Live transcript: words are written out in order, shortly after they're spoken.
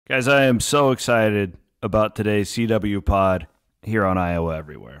Guys, I am so excited about today's CW pod here on Iowa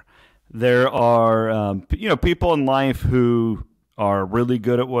Everywhere. There are, people in life who are really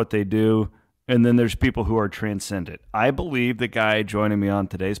good at what they do, and then there's people who are transcendent. I believe the guy joining me on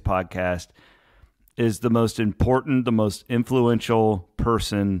today's podcast is the most important, the most influential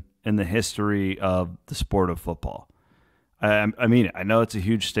person in the history of the sport of football. I mean, I know it's a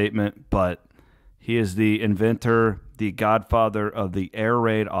huge statement, but he is the inventor, the godfather of the air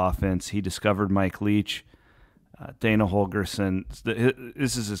raid offense. He discovered Mike Leach, Dana Holgorsen.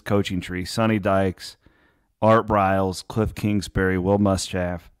 This is his coaching tree. Sonny Dykes, Art Briles, Cliff Kingsbury, Will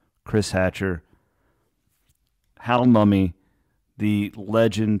Muschamp, Chris Hatcher, Hal Mumme, the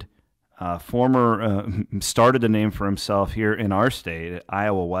legend, started a name for himself here in our state at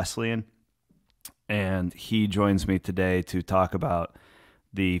Iowa Wesleyan. And he joins me today to talk about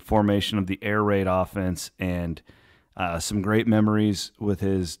the formation of the air raid offense and some great memories with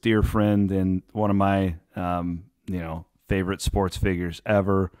his dear friend and one of my, favorite sports figures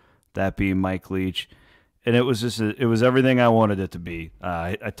ever, that being Mike Leach. And it was it was everything I wanted it to be.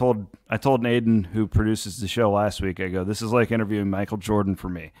 I told Naden, who produces the show last week, I go, this is like interviewing Michael Jordan for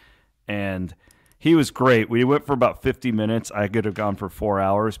me. And he was great. We went for about 50 minutes. I could have gone for 4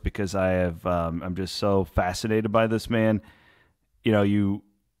 hours because I'm just so fascinated by this man. You know,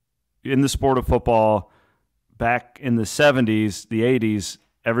 in the sport of football, back in the 70s, the 80s,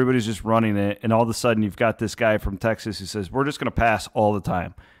 everybody's just running it, and all of a sudden you've got this guy from Texas who says, we're just going to pass all the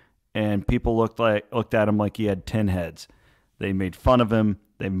time. And people looked at him like he had 10 heads. They made fun of him,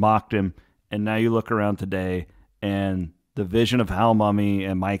 they mocked him, and now you look around today, and the vision of Hal Mumme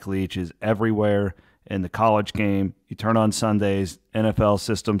and Mike Leach is everywhere in the college game. You turn on Sundays, NFL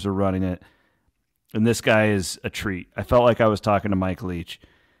systems are running it. And this guy is a treat. I felt like I was talking to Mike Leach.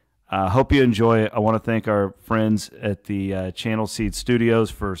 Hope you enjoy it. I want to thank our friends at the Channel Seed Studios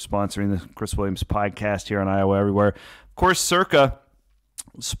for sponsoring the Chris Williams podcast here on Iowa Everywhere. Of course, Circa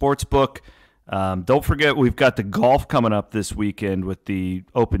Sportsbook. Don't forget, we've got the golf coming up this weekend with the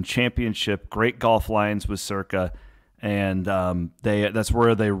Open Championship. Great golf lines with Circa. And that's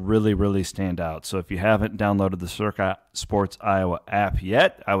where they really, really stand out. So if you haven't downloaded the Circa Sports Iowa app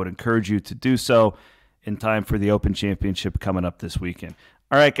yet, I would encourage you to do so in time for the Open Championship coming up this weekend.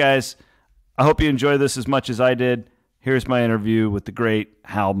 All right, guys, I hope you enjoy this as much as I did. Here's my interview with the great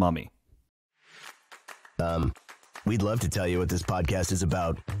Hal Mumme. We'd love to tell you what this podcast is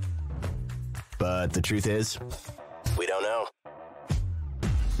about, but the truth is, we don't know.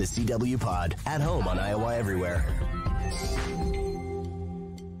 The CW Pod, at home on Iowa Everywhere.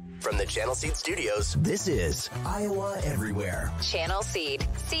 From the Channel Seed Studios, this is Iowa Everywhere. Channel Seed.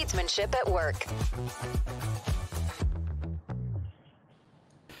 Seedsmanship at work.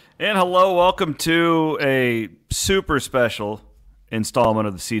 And hello, welcome to a super special installment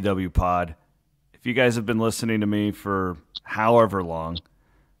of the CW Pod. If you guys have been listening to me for however long,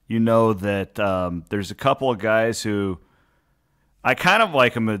 you know that there's a couple of guys who I kind of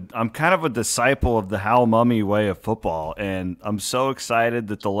like them. I'm kind of a disciple of the Hal Mumme way of football, and I'm so excited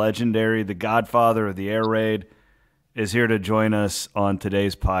that the legendary, the godfather of the air raid, is here to join us on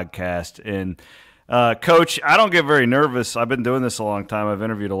today's podcast. And Coach, I don't get very nervous. I've been doing this a long time. I've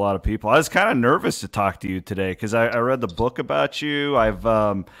interviewed a lot of people. I was kind of nervous to talk to you today because I read the book about you. I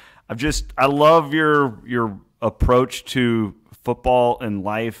love your approach to football and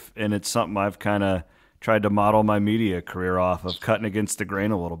life, and it's something I've kind of tried to model my media career off of, cutting against the grain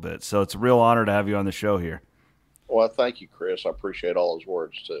a little bit. So it's a real honor to have you on the show here. Well, thank you, Chris. I appreciate all those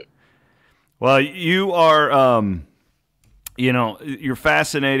words too. Well, you are, you're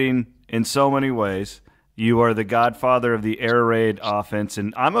fascinating in so many ways. You are the godfather of the air raid offense,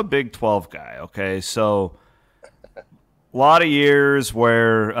 and I'm a Big 12 guy, okay? So a lot of years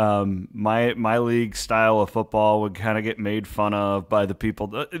where my league style of football would kind of get made fun of by the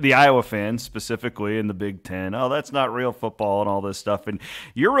people, the Iowa fans specifically in the Big Ten. Oh, that's not real football and all this stuff. And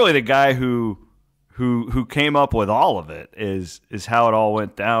you're really the guy who came up with all of it, is how it all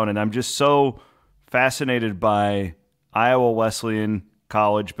went down. And I'm just so fascinated by Iowa Wesleyan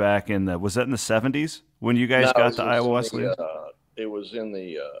College back in was that in the 70s when you guys got to Iowa Wesleyan? It was in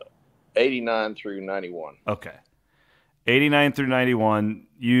the 89 through 91. Okay. 89 through 91,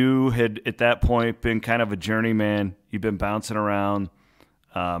 you had at that point been kind of a journeyman. You've been bouncing around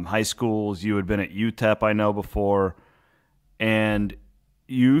high schools. You had been at UTEP, I know, before. And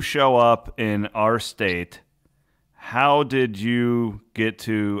you show up in our state. How did you get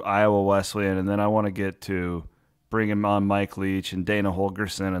to Iowa Wesleyan? And then I want to get to bringing on Mike Leach and Dana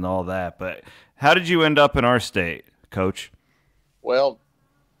Holgorsen and all that. But how did you end up in our state, Coach? Well,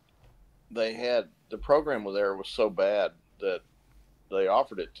 the program there was so bad that they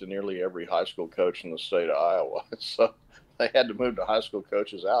offered it to nearly every high school coach in the state of Iowa. So they had to move the high school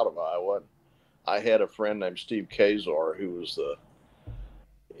coaches out of Iowa. I had a friend named Steve Kazar, who was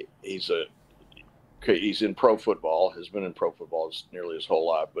he's in pro football, has been in pro football nearly his whole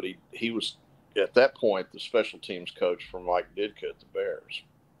life, but he was at that point the special teams coach for Mike Ditka at the Bears.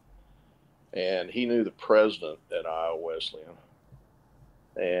 And he knew the president at Iowa Wesleyan.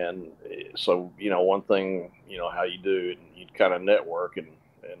 And so, one thing, how you do it, you kind of network, and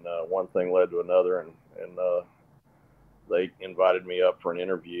one thing led to another, and they invited me up for an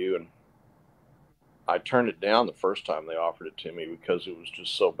interview, and I turned it down the first time they offered it to me because it was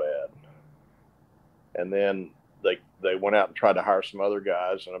just so bad. And then they went out and tried to hire some other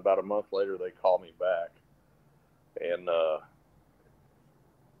guys, and about a month later they called me back, and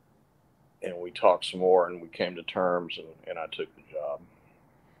we talked some more, and we came to terms, and I took the job.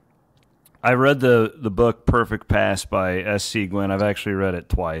 I read the book Perfect Pass by S.C. Gwynn. I've actually read it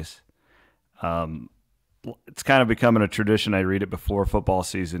twice. It's kind of becoming a tradition. I read it before football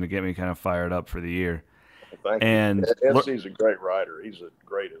season to get me kind of fired up for the year. Thank you. S.C.'s a great writer. He's a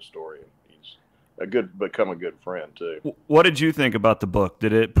great historian. He's become a good friend too. What did you think about the book?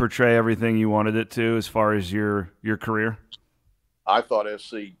 Did it portray everything you wanted it to as far as your career? I thought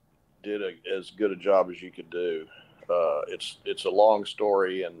S.C. did as good a job as you could do. It's a long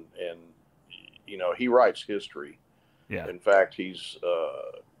story, and he writes history. Yeah. In fact, he's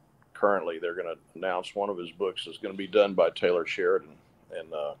currently, they're going to announce one of his books is going to be done by Taylor Sheridan,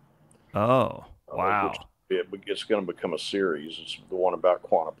 and oh wow, it's going to become a series. It's the one about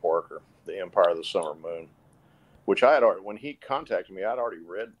Quanah Parker, The Empire of the Summer Moon, which I had already, when he contacted me, I'd already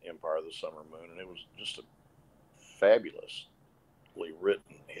read Empire of the Summer Moon, and it was just a fabulously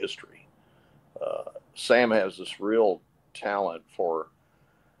written history. Sam has this real talent for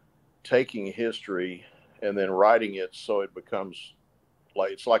taking history and then writing it so it becomes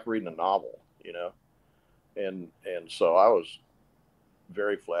it's like reading a novel, and so I was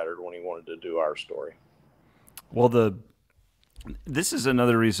very flattered when he wanted to do our story. Well, this is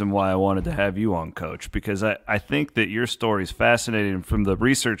another reason why I wanted to have you on, Coach, because I think that your story is fascinating. From the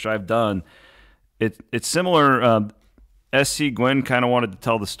research I've done, it's similar. S.C. Gwynn kind of wanted to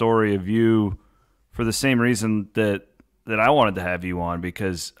tell the story of you for the same reason that I wanted to have you on,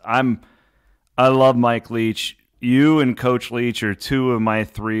 because I love Mike Leach. You and Coach Leach are two of my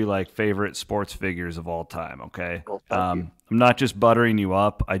three favorite sports figures of all time. Okay, well, thank you. I'm not just buttering you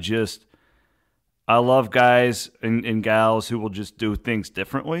up. I love guys and gals who will just do things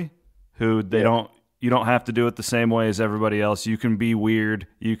differently. You don't have to do it the same way as everybody else. You can be weird.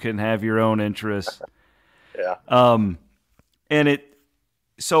 You can have your own interests. Yeah.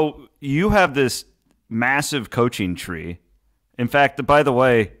 So you have this massive coaching tree. In fact, by the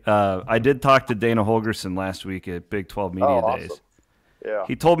way, I did talk to Dana Holgerson last week at Big 12 Media awesome. Days. Yeah.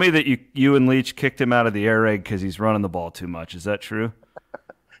 He told me that you and Leach kicked him out of the air raid because he's running the ball too much. Is that true?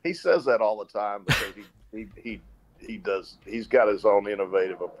 He says that all the time because he does. He's got his own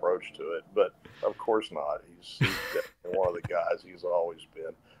innovative approach to it, but of course not. He's definitely one of the guys he's always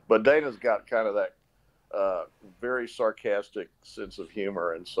been. But Dana's got kind of that very sarcastic sense of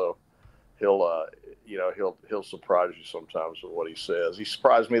humor, and so he'll surprise you sometimes with what he says. He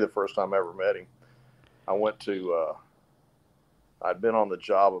surprised me the first time I ever met him. I went to I'd been on the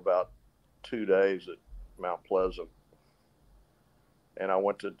job about 2 days at Mount Pleasant, and I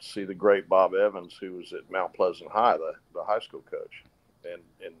went to see the great Bob Evans, who was at Mount Pleasant High, the high school coach. And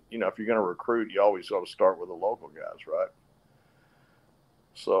if you're going to recruit, you always got to start with the local guys, right?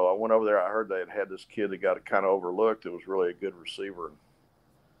 So I went over there. I heard they had this kid that got kind of overlooked. It was really a good receiver. And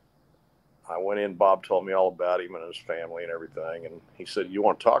I went in. Bob told me all about him and his family and everything. And he said, "You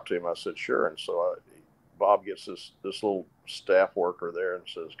want to talk to him?" I said, "Sure." And so Bob gets this little staff worker there and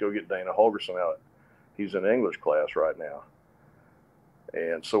says, "Go get Dana Holgerson out. He's in English class right now."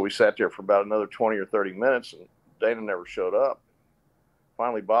 And so we sat there for about another 20 or 30 minutes, and Dana never showed up.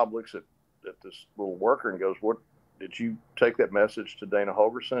 Finally, Bob looks at this little worker and goes, "What? Did you take that message to Dana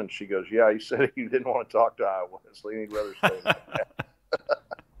Holgerson?" And she goes, "Yeah, he said he didn't want to talk to Iowa Wesleyan. He'd rather stay in the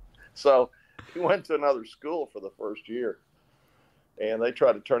So he went to another school for the first year, and they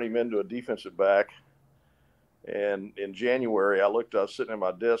tried to turn him into a defensive back. And in January, I was sitting at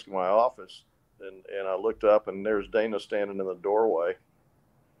my desk in my office, and I looked up, and there's Dana standing in the doorway.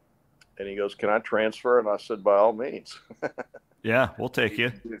 And he goes, "Can I transfer?" And I said, "By all means." Yeah, we'll take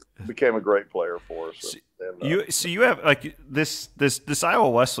you. He became a great player for us. You have this Iowa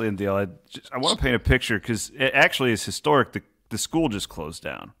Wesleyan deal. I want to paint a picture because it actually is historic. The school just closed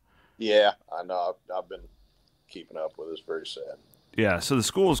down. Yeah, I know. I've been keeping up with it. It's very sad. Yeah, so the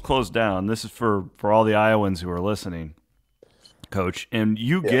school is closed down. This is for all the Iowans who are listening. coach, and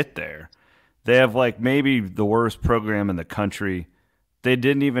you Yeah. get there. They have like maybe the worst program in the country. They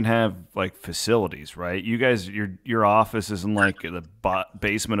didn't even have like facilities, right? You guys, your office is in like the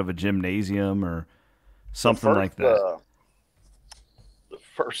basement of a gymnasium or something like that. The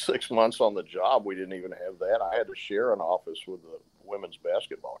first 6 months on the job, we didn't even have that. I had to share an office with the women's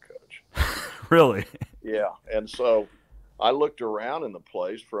basketball coach. Really? Yeah, and so I looked around in the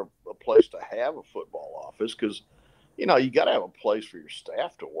place for a place to have a football office because, you got to have a place for your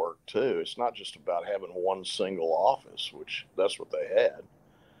staff to work too. It's not just about having one single office, which that's what they had.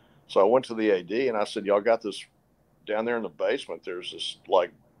 So I went to the AD and I said, "Y'all got this down there in the basement? There's this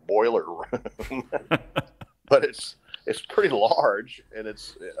like boiler room, but it's pretty large, and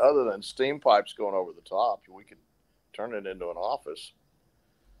it's other than steam pipes going over the top, we could turn it into an office."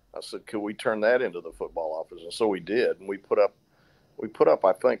 I said, "Could we turn that into the football office?" And so we did, and we put up,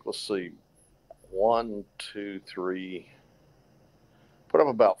 I think, let's see, 1, 2, 3, put up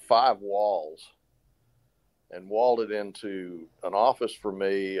about 5 walls, and walled it into an office for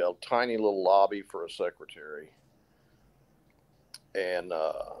me, a tiny little lobby for a secretary, and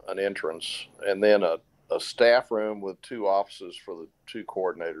an entrance, and then a staff room with 2 offices for the 2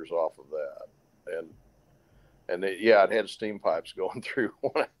 coordinators off of that, and it had steam pipes going through.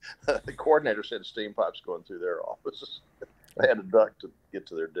 The coordinators had steam pipes going through their offices. They had to duck to get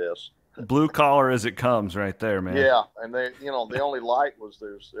to their desks. Blue collar as it comes, right there, man. Yeah, and they, the only light was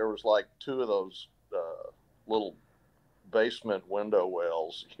there was like 2 of those little basement window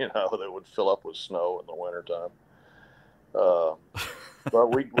wells, that would fill up with snow in the wintertime.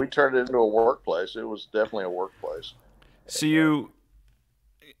 But we turned it into a workplace. It was definitely a workplace. So you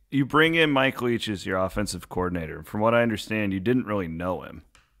bring in Mike Leach as your offensive coordinator. From what I understand, you didn't really know him,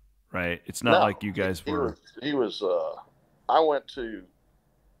 right? It's not like you guys were. He was.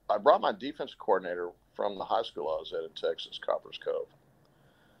 I brought my defense coordinator from the high school I was at in Texas, Copper's Cove,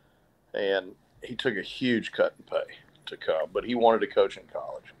 and he took a huge cut in pay to come, but he wanted to coach in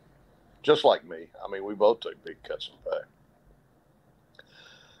college, just like me. I mean, we both took big cuts in pay,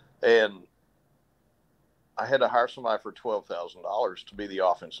 and I had to hire somebody for $12,000 to be the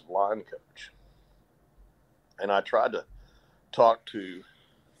offensive line coach. And I tried to talk to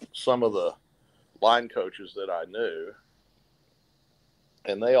some of the line coaches that I knew,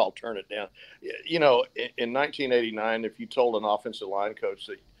 and they all turned it down. In 1989, if you told an offensive line coach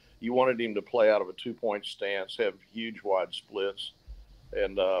that you wanted him to play out of a 2-point stance, have huge wide splits,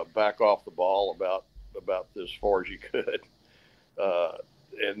 and back off the ball about as far as you could,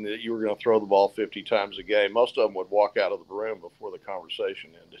 and that you were going to throw the ball 50 times a game, most of them would walk out of the room before the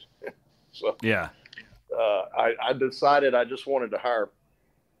conversation ended. So yeah, I decided I just wanted to hire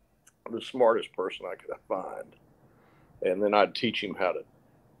the smartest person I could find, and then I'd teach him how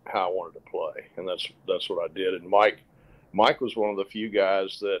I wanted to play, and that's what I did. And Mike was one of the few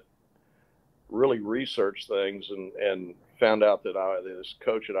guys that really researched things and found out that this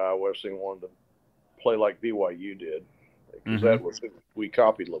coach at Iowa Wesleyan wanted to play like BYU did, because that was, we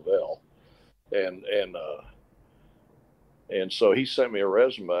copied Lavelle, and so he sent me a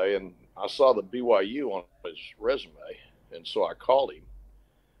resume, and I saw the BYU on his resume, and so I called him,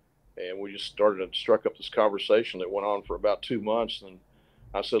 and we just struck up this conversation that went on for about 2 months. And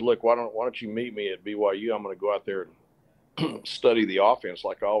I said, "Look, why don't you meet me at BYU? I'm going to go out there and study the offense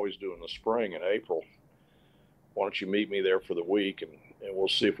like I always do in the spring and April. Why don't you meet me there for the week, and we'll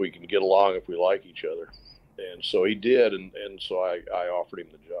see if we can get along, if we like each other." And so he did, and so I offered him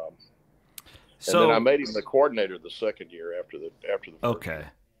the job. So, and then I made him the coordinator the second year after the first okay.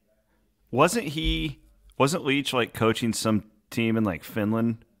 year. Wasn't Leach like coaching some team in like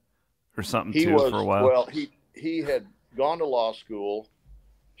Finland or something for a while? Well, he had gone to law school.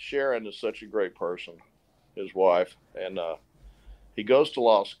 Sharon is such a great person, his wife, and he goes to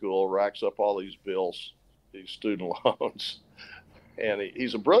law school, racks up all these bills, these student loans, and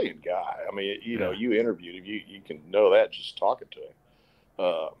he's a brilliant guy. I mean, you interviewed him, you can know that just talking to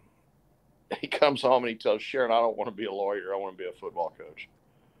him. He comes home and he tells Sharon, "I don't want to be a lawyer. I want to be a football coach."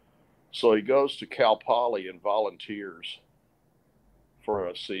 So he goes to Cal Poly and volunteers for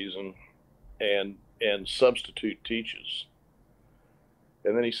a season and substitute teaches.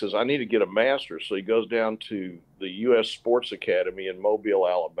 And then he says, "I need to get a master's." So he goes down to the U.S. Sports Academy in Mobile,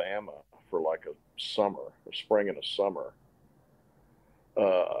 Alabama for like a spring and a summer.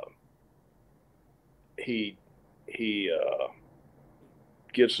 He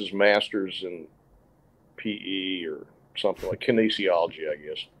gets his master's in PE or something like kinesiology, I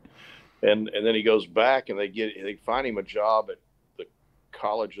guess. And then he goes back and they find him a job at the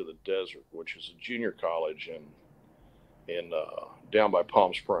College of the Desert, which is a junior college in down by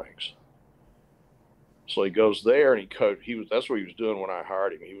Palm Springs. So he goes there and that's what he was doing when I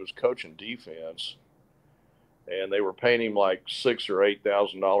hired him. He was coaching defense, and they were paying him like $6,000 or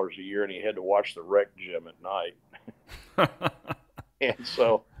 $8,000 a year, and he had to watch the rec gym at night. And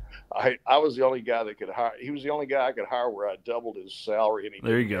so I was the only guy that could hire. He was the only guy I could hire where I doubled his salary, and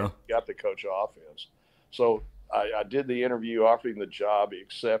there you go. Got to coach offense. So I did the interview, offered him the job. He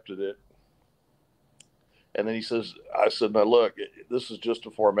accepted it. And then I said, now look, this is just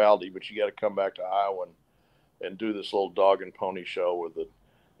a formality, but you got to come back to Iowa and do this little dog and pony show with the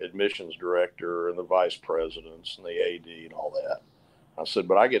admissions director and the vice presidents and the AD and all that. I said,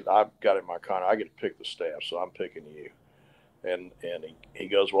 but I've got it in my contract. I get to pick the staff, so I'm picking you. And he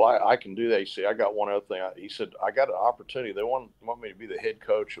goes, well, I can do that. He said, I got one other thing. He said, I got an opportunity. They want me to be the head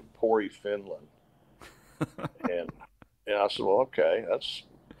coach of Pori, Finland. and I said, well, okay, that's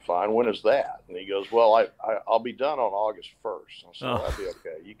fine. When is that? And he goes, well, I'll be done on August 1st. I said, well, that'd be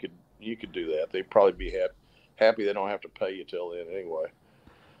okay. You could do that. They'd probably be happy they don't have to pay you till then anyway.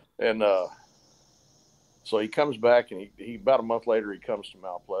 And so he comes back, and he about a month later he comes to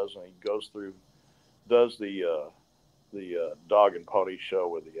Mount Pleasant. He goes through, does the dog and pony show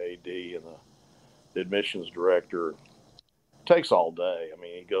with the AD and the admissions director. Takes all day. I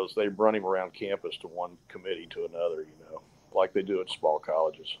mean, they run him around campus to one committee to another, like they do at small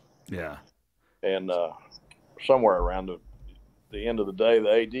colleges. Yeah. And somewhere around the end of the day,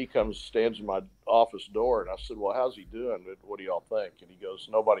 the AD stands in my office door, and I said, well, how's he doing? What do y'all think? And he goes,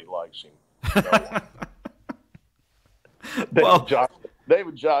 nobody likes him. No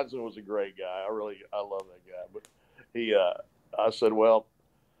David Johnson was a great guy. I love that guy. But I said, well,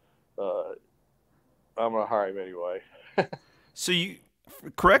 I'm going to hire him anyway. So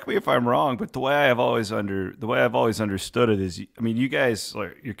correct me if I'm wrong, but the way I've always understood it is, I mean, you guys,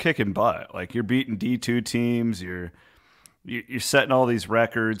 like, you're kicking butt. Like, you're beating D2 teams. You're setting all these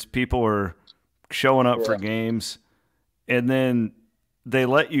records. People are showing up for games, and then they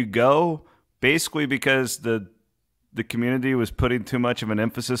let you go basically because the community was putting too much of an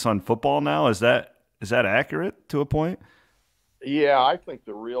emphasis on football now. Is that accurate to a point? Yeah, I think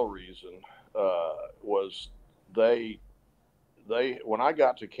the real reason was they when I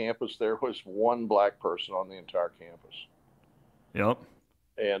got to campus, there was one black person on the entire campus. Yep.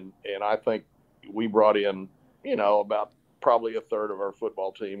 And I think we brought in, about probably a third of our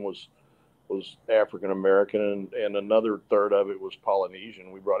football team was African American, and another third of it was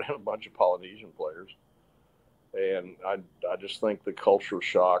Polynesian. We brought in a bunch of Polynesian players, and I just think the culture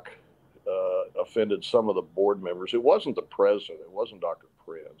shock offended some of the board members. It wasn't the president. It wasn't Dr.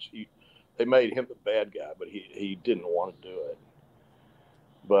 Prince. They made him the bad guy, but he didn't want to do it.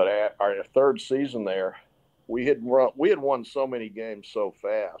 But at our third season there, we had won so many games so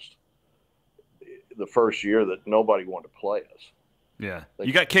fast the first year that nobody wanted to play us. Yeah.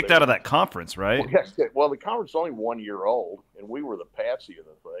 You got kicked out of that conference, right? Well, the conference is only 1 year old, and we were the patsy of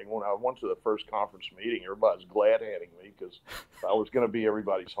the thing. When I went to the first conference meeting, everybody was glad-handing me because I was going to be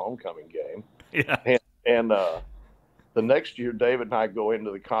everybody's homecoming game. Yeah. And the next year, David and I go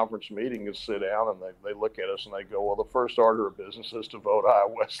into the conference meeting and sit down, and they look at us and they go, well, the first order of business is to vote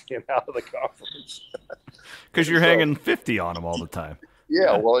Iowa Wesleyan out of the conference. Because you're hanging 50 on them all the time.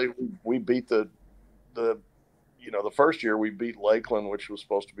 Yeah, well, we beat the first year we beat Lakeland, which was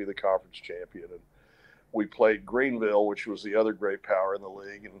supposed to be the conference champion, and we played Greenville, which was the other great power in the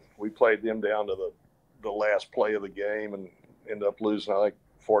league, and we played them down to the last play of the game and ended up losing, I think,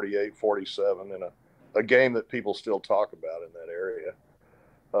 48-47 in a game that people still talk about in that area.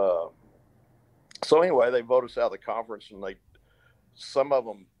 So anyway, they voted us out of the conference, and some of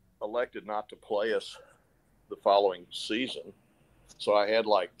them elected not to play us the following season. So I had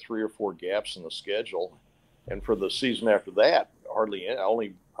like 3 or 4 gaps in the schedule. And for the season after that,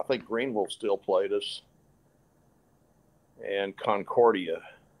 I think Greenville still played us, and Concordia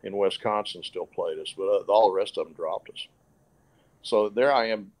in Wisconsin still played us, but all the rest of them dropped us. So there I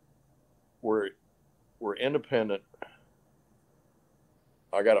am. We're independent.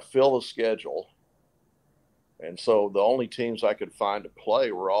 I got to fill the schedule. And so the only teams I could find to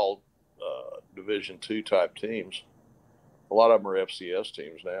play were all Division II type teams. A lot of them are FCS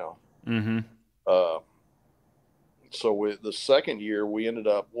teams now. Mm-hmm. So with the second year, we ended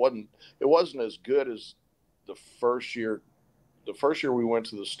up it wasn't as good as the first year. The first year we went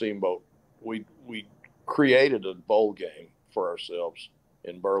to the Steamboat, we created a bowl game for ourselves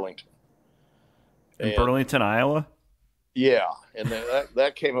in Burlington. Burlington, Iowa? Yeah, and then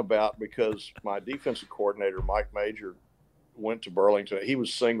that came about because my defensive coordinator, Mike Major, went to Burlington. He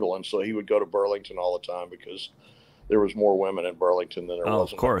was single, and so he would go to Burlington all the time because there was more women in Burlington than there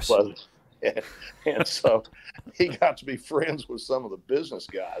was in Pleasant. And so he got to be friends with some of the business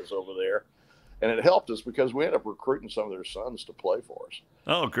guys over there. And it helped us because we ended up recruiting some of their sons to play for us.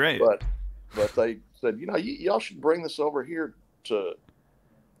 Oh, great. But they said, y'all should bring this over here to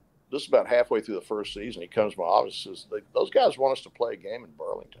this. About halfway through the first season, he comes to my office and says, those guys want us to play a game in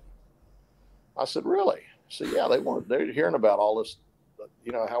Burlington. I said, really? So yeah, they're hearing about all this,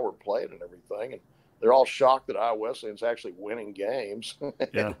 how we're playing and everything. And they're all shocked that Iowa Wesleyan's actually winning games.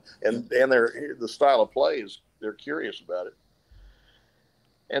 Yeah. and the style of play is, they're curious about it.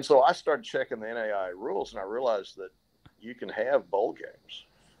 And so I started checking the NAIA rules, and I realized that you can have bowl games.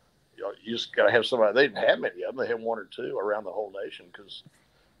 You just got to have somebody. They didn't have many of them. They had one or two around the whole nation because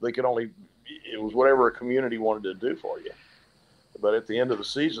they could only – it was whatever a community wanted to do for you. But at the end of the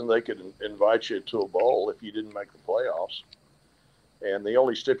season, they could invite you to a bowl if you didn't make the playoffs. And the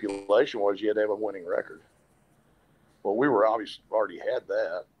only stipulation was you had to have a winning record. Well, we were obviously already had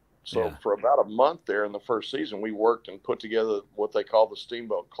that. So for about a month there in the first season, we worked and put together what they call the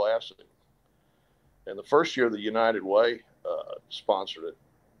Steamboat Classic. And the first year, the United Way sponsored it,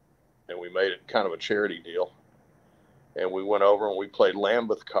 and we made it kind of a charity deal. And we went over and we played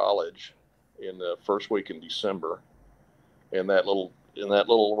Lambeth College in the first week in December in that little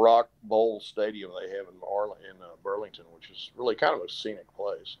rock bowl stadium they have in Burlington, which is really kind of a scenic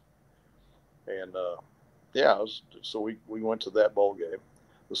place. And so we went to that bowl game.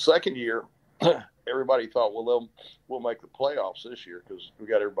 The second year, everybody thought, well, we'll make the playoffs this year because we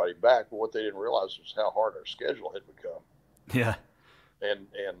got everybody back. But what they didn't realize was how hard our schedule had become. Yeah. And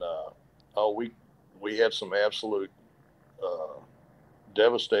we had some absolute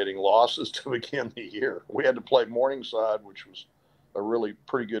devastating losses to begin the year. We had to play Morningside, which was a really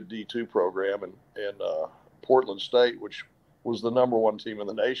pretty good D2 program, and Portland State, which was the number one team in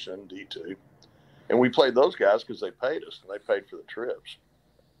the nation in D2. And we played those guys because they paid us, and they paid for the trips.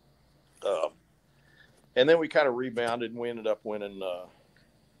 And then we kind of rebounded, and we ended up winning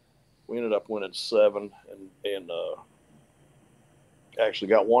 7, and actually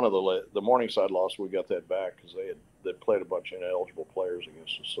got one of the Morningside loss. We got that back because they played a bunch of ineligible players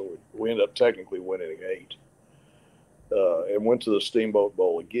against us. So we ended up technically winning 8, and went to the Steamboat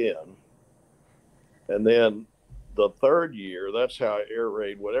Bowl again. And then the third year, that's how air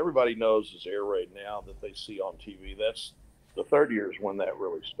raid. What everybody knows is air raid now that they see on TV. That's the third year is when that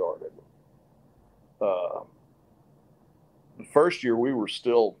really started. The first year we were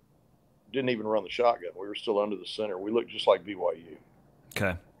still didn't even run the shotgun. We were still under the center. We looked just like BYU.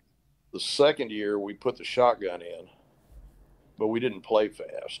 Okay. The second year we put the shotgun in, but we didn't play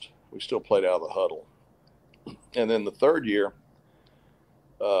fast. We still played out of the huddle. And then the third year,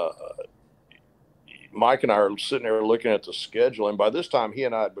 Mike and I are sitting there looking at the schedule, and by this time he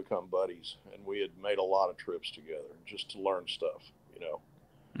and I had become buddies, and we had made a lot of trips together just to learn stuff,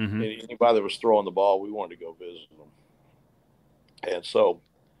 Mm-hmm. Anybody that was throwing the ball, we wanted to go visit them. And so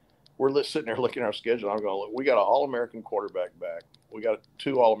we're sitting there looking at our schedule. I'm going, look, we got an All-American quarterback back. We got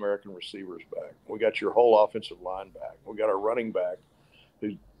 2 All-American receivers back. We got your whole offensive line back. We got our running back,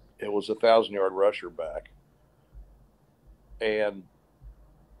 who it was a 1,000-yard rusher back. And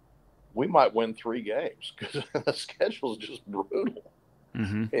we might win 3 games because the schedule is just brutal.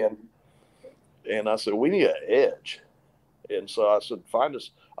 Mm-hmm. And I said, we need an edge. And so I said, find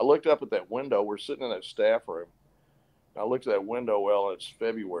us. I looked up at that window. We're sitting in that staff room. I looked at that window. Well, it's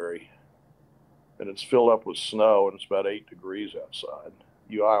February, and it's filled up with snow, and it's about 8 degrees outside.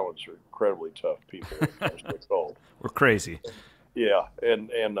 You Iowans are incredibly tough people when it comes to cold. We're crazy. Yeah, and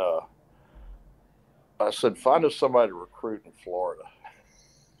I said, find us somebody to recruit in Florida.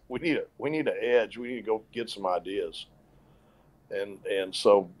 We need an edge. We need to go get some ideas. And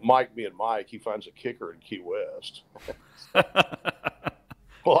so Mike, being Mike, he finds a kicker in Key West.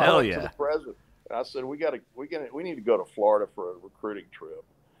 Well, Hell I went yeah. to the president. And I said, we need to go to Florida for a recruiting trip.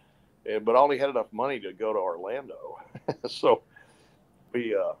 But I only had enough money to go to Orlando. So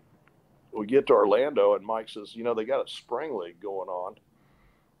we get to Orlando, and Mike says, they got a spring league going on,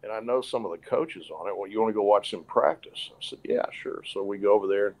 and I know some of the coaches on it. Well, you want to go watch them practice? I said, yeah, sure. So we go over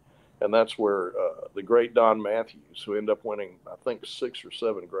there, and that's where the great Don Matthews, who ended up winning, I think, 6 or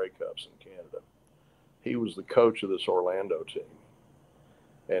 7 Grey Cups in Canada, he was the coach of this Orlando team.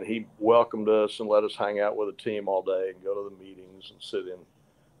 And he welcomed us and let us hang out with the team all day and go to the meetings and sit in,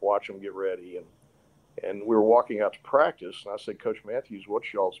 watch them get ready. And we were walking out to practice, and I said, Coach Matthews,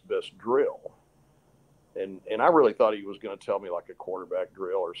 what's y'all's best drill? And I really thought he was going to tell me like a quarterback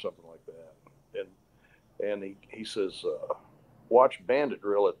drill or something like that. And he says, watch bandit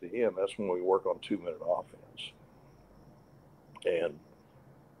drill at the end. That's when we work on 2-minute offense. And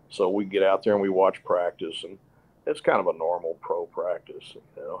so we get out there and we watch practice, and it's kind of a normal pro practice,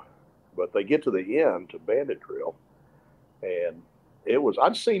 But they get to the end to bandit drill, and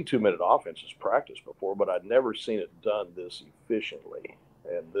I'd seen 2-minute offenses practice before, but I'd never seen it done this efficiently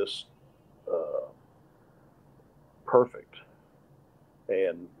and this perfect.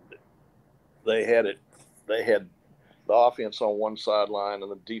 And they had the offense on one sideline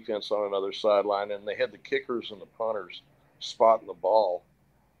and the defense on another sideline, and they had the kickers and the punters spotting the ball,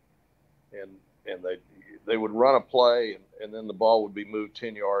 and they would run a play, and then the ball would be moved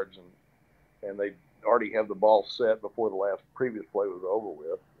 10 yards, and they'd already have the ball set before the previous play was over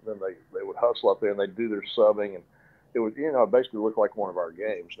with. Then they would hustle up there and they'd do their subbing, and it would, it basically looked like one of our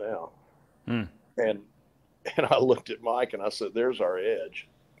games now. And I looked at Mike and I said, "There's our edge."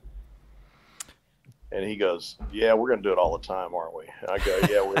 And he goes, "Yeah, we're going to do it all the time, aren't we?" I go,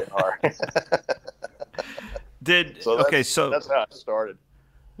 "Yeah, we are." So that's how it started.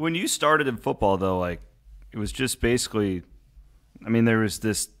 When you started in football, though, like, it was just basically, I mean, there was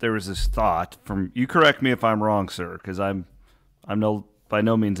this thought from, you correct me if I'm wrong, sir, because I'm by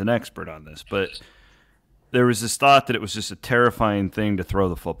no means an expert on this, but there was this thought that it was just a terrifying thing to throw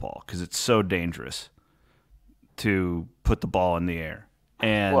the football because it's so dangerous to put the ball in the air.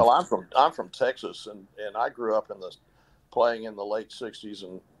 And well, I'm from Texas, and I grew up playing in the late '60s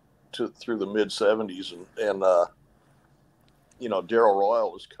and through the mid '70s, and Darrell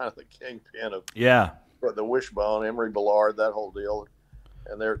Royal was kind of the kingpin of the wishbone, Emery Ballard, that whole deal,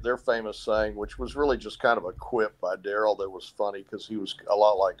 and their famous saying, which was really just kind of a quip by Darrell that was funny because he was a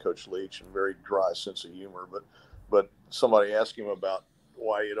lot like Coach Leach and very dry sense of humor, but somebody asked him about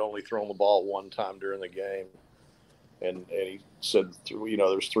why he'd only thrown the ball one time during the game. And he said,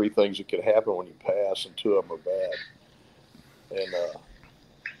 there's 3 things that could happen when you pass, and 2 of them are bad. And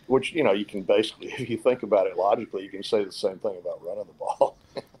which, you can basically, if you think about it logically, you can say the same thing about running the ball.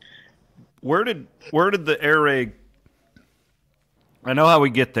 Where did the air raid? I know how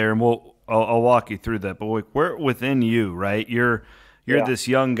we get there, and I'll walk you through that. But where within you, right? You're this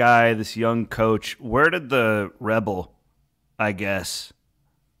young guy, this young coach. Where did the rebel, I guess,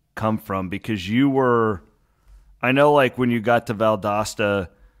 come from? Because you were. I know, like, when you got to Valdosta,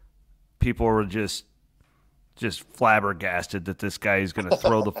 people were just flabbergasted that this guy is going to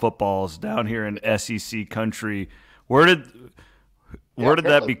throw the footballs down here in SEC country. Where did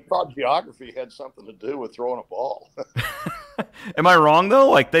that be? I thought geography had something to do with throwing a ball. Am I wrong,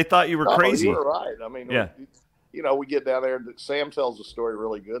 though? Like, they thought you were crazy. You were right. I mean, we get down there. Sam tells a story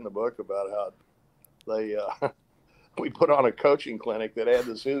really good in the book about how they we put on a coaching clinic that had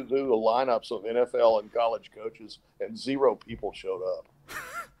this who's who lineups of NFL and college coaches, and 0 people showed up.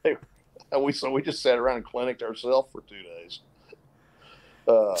 And we just sat around and clinicked ourselves for 2 days.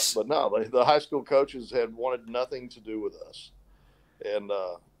 But no, the high school coaches had wanted nothing to do with us, and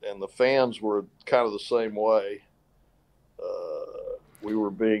the fans were kind of the same way. We were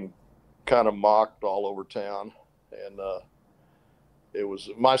being kind of mocked all over town, and it was,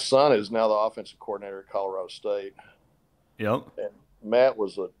 my son is now the offensive coordinator at Colorado State. Yep. And Matt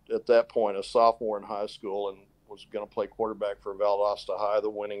was at that point a sophomore in high school and was going to play quarterback for Valdosta High,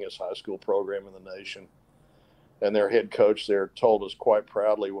 the winningest high school program in the nation. And their head coach there told us quite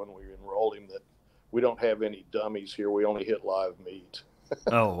proudly when we enrolled him that we don't have any dummies here. We only hit live meat.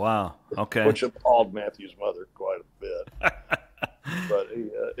 Oh, wow. Okay. Which appalled Matthew's mother quite a bit. But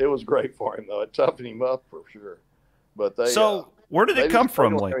it was great for him, though. It toughened him up for sure. But where did it come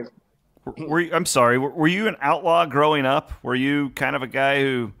from? Like, I'm sorry. Were you an outlaw growing up? Were you kind of a guy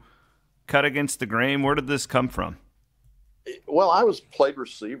who cut against the grain? Where did this come from? Well, I played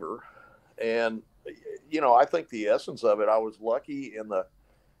receiver, and I think the essence of it, I was lucky in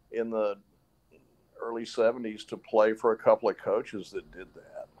the early '70s to play for a couple of coaches that did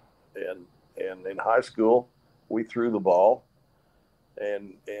that, and in high school we threw the ball,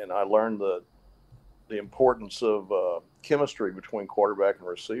 and I learned the importance of chemistry between quarterback and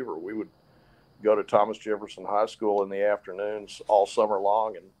receiver. We would go to Thomas Jefferson High School in the afternoons all summer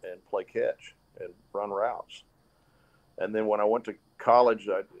long and play catch and run routes. And then when I went to college,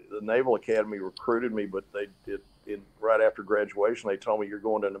 the Naval Academy recruited me, but they did right after graduation, they told me, "You're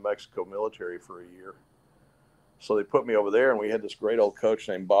going to New Mexico military for a year." So they put me over there, and we had this great old coach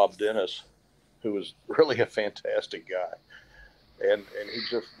named Bob Dennis, who was really a fantastic guy. And he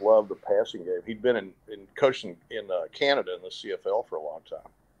just loved the passing game. He'd been in coaching in Canada in the CFL for a long time,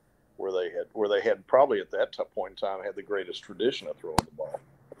 where they had probably at that point in time had the greatest tradition of throwing the ball.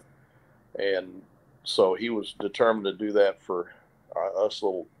 And so he was determined to do that for us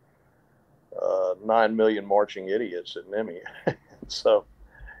little 9 million marching idiots at NIMI. So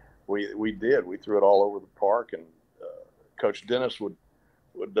we did. We threw it all over the park, and Coach Dennis would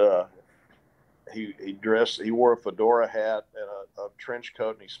he wore a fedora hat and a trench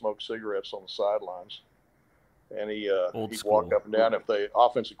coat, and he smoked cigarettes on the sidelines. And Old he'd school. walk up and down. If the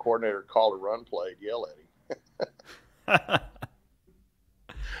offensive coordinator called a run play, he'd yell at him.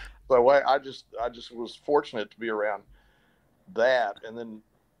 So I just was fortunate to be around that. And then,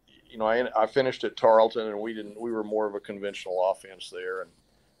 I finished at Tarleton, and we were more of a conventional offense there. And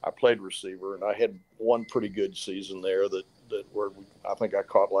I played receiver, and I had one pretty good season there where I think I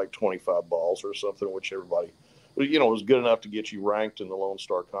caught like 25 balls or something, which everybody, was good enough to get you ranked in the Lone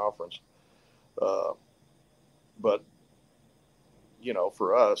Star Conference. But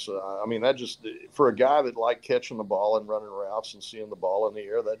for us, that just, for a guy that liked catching the ball and running routes and seeing the ball in the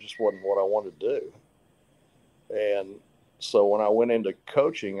air, that just wasn't what I wanted to do. And so when I went into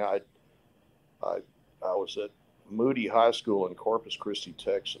coaching, I was at Moody High School in Corpus Christi,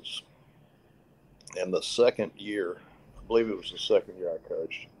 Texas. And the second year, I believe it was the second year I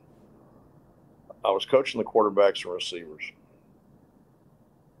coached, I was coaching the quarterbacks and receivers.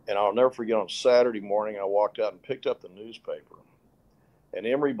 And I'll never forget, on Saturday morning, I walked out and picked up the newspaper. And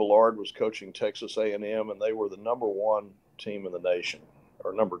Emory Bellard was coaching Texas A&M, and they were the number 1 team in the nation,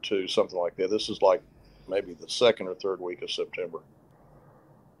 or number 2, something like that. This is like maybe the second or third week of September.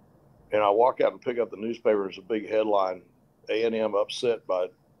 And I walk out and pick up the newspaper. There's a big headline, A&M upset by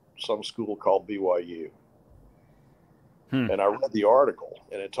some school called BYU. And I read the article,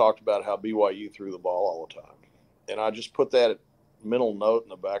 and it talked about how BYU threw the ball all the time. And I just put that mental note in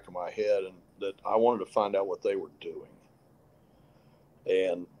the back of my head, and that I wanted to find out what they were doing.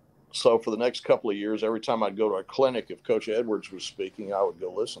 And so for the next couple of years, every time I'd go to a clinic, if Coach Edwards was speaking, I would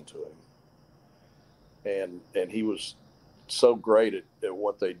go listen to him. And he was so great at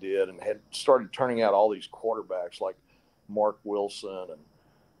what they did, and had started turning out all these quarterbacks like Mark Wilson and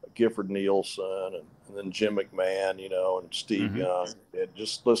Gifford Nielsen and then Jim McMahon, and Steve Young. And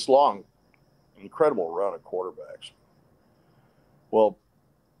just this long, incredible run of quarterbacks. Well,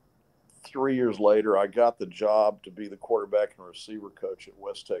 3 years later, I got the job to be the quarterback and receiver coach at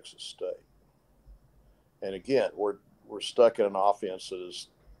West Texas State. And again, we're stuck in an offense that is,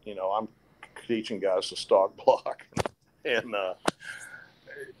 I'm teaching guys to stalk block and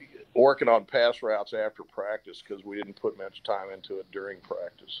working on pass routes after practice because we didn't put much time into it during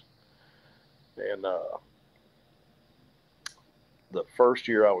practice. And the first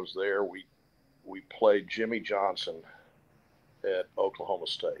year I was there, we played Jimmy Johnson at Oklahoma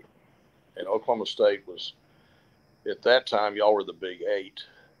State. And Oklahoma State was, at that time, y'all were the Big 8.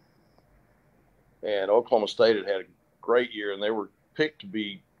 And Oklahoma State had a great year, and they were picked to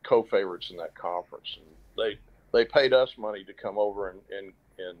be co-favorites in that conference. And they paid us money to come over and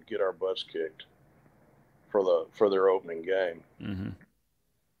get our butts kicked for their opening game. Mm-hmm.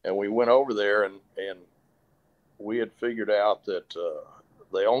 And we went over there, and we had figured out that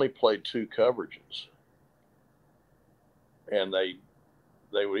they only played 2 coverages. And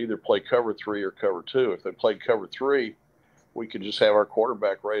they would either play cover 3 or cover 2. If they played cover 3, we could just have our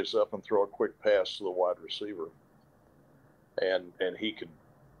quarterback raise up and throw a quick pass to the wide receiver. And he could,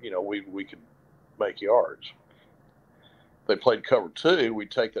 we could make yards. If they played cover 2, we'd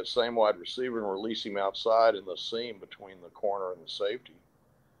take that same wide receiver and release him outside in the seam between the corner and the safety.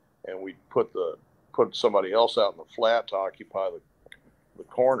 And we'd put somebody else out in the flat to occupy the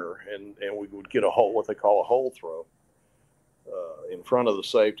corner, and we would get what they call a hole throw. In front of the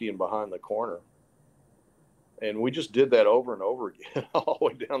safety and behind the corner. And we just did that over and over again all the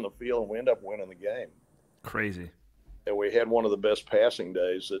way down the field, and we ended up winning the game. Crazy. And we had one of the best passing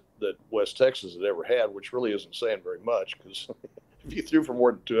days that West Texas had ever had, which really isn't saying very much, because if you threw for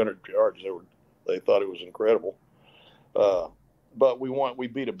more than 200 yards, they thought it was incredible. But we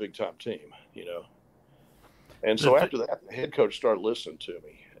beat a big-time team, And so after that, the head coach started listening to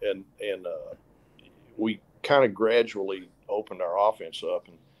me, and we kind of gradually opened our offense up.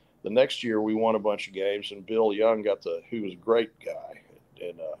 And the next year we won a bunch of games, and Bill Young who was a great guy,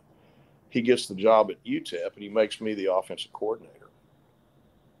 and he gets the job at UTEP, and he makes me the offensive coordinator.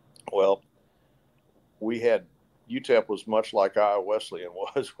 Well, UTEP was much like Iowa Wesleyan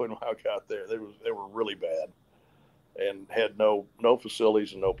was when I got there. They were really bad and had no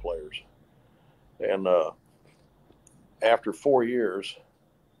facilities and no players. And after 4 years,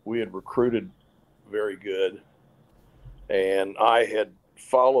 we had recruited very good, and we had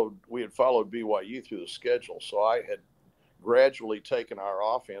followed BYU through the schedule, so I had gradually taken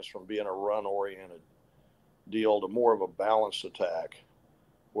our offense from being a run-oriented deal to more of a balanced attack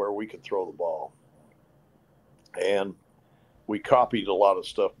where we could throw the ball. And we copied a lot of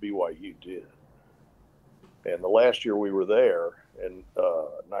stuff BYU did. And the last year we were there, in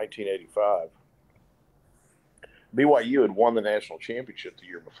 1985, BYU had won the national championship the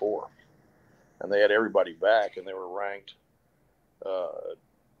year before. And they had everybody back, and they were ranked,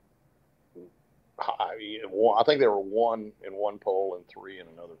 I think they were 1 in one poll and 3 in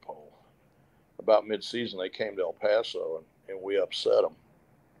another poll. About mid-season, they came to El Paso, and we upset them.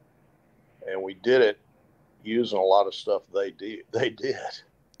 And we did it using a lot of stuff they did.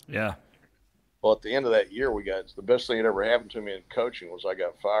 Yeah. Well, at the end of that year, the best thing that ever happened to me in coaching was I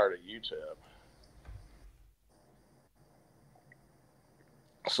got fired at UTEP.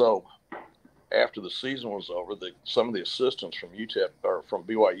 So after the season was over, some of the assistants from UTEP or from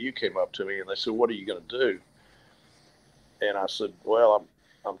BYU came up to me and they said, "What are you going to do?" And I said, "Well,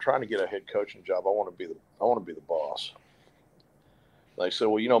 I'm trying to get a head coaching job. I want to be the boss." They said,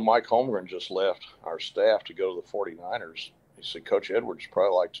 "Well, Mike Holmgren just left our staff to go to the 49ers. He said, Coach Edwards would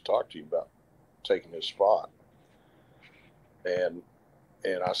probably like to talk to you about taking his spot." And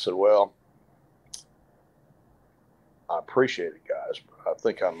I said, "Well, I appreciate it, guys, but I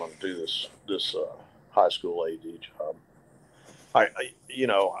think I'm going to do this high school AD job."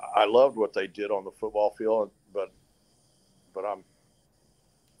 I loved what they did on the football field, but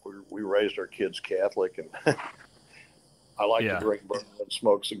we raised our kids Catholic, and I like to drink bourbon and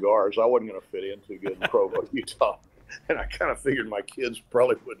smoke cigars. I wasn't going to fit in too good in Provo, Utah, and I kind of figured my kids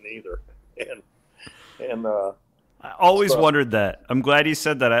probably wouldn't either. And I always wondered that. I'm glad you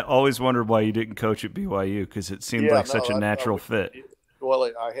said that. I always wondered why you didn't coach at BYU, because it seemed like such a natural fit.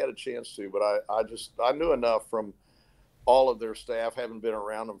 Well, I had a chance to, but I knew enough from all of their staff, having been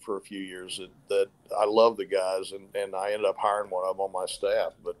around them for a few years, that I love the guys, and I ended up hiring one of them on my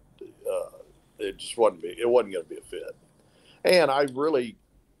staff, but it just wasn't going to be a fit. And I really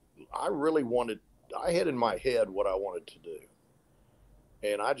wanted, I had in my head what I wanted to do,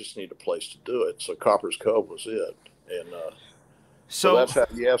 and I just needed a place to do it. So Copper's Cove was it. And so that's how,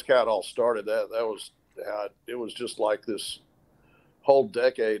 you ask how it all started. That was how it was, just like this whole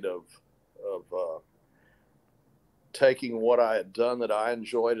decade of taking what I had done that I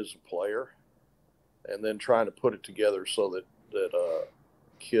enjoyed as a player, and then trying to put it together so that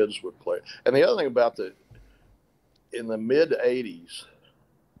kids would play. And the other thing about in the mid '80s,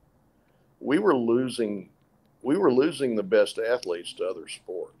 we were losing the best athletes to other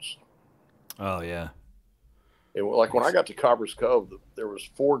sports. Oh yeah. And like when I got to Copper's Cove, there was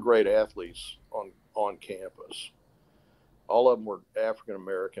 4 great athletes on campus. All of them were African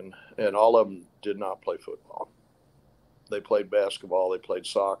American, and all of them did not play football. They played basketball, they played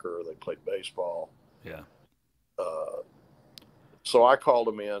soccer, they played baseball. Yeah. So I called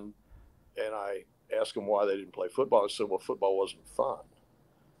them in, and I asked them why they didn't play football. I said, "Well, football wasn't fun."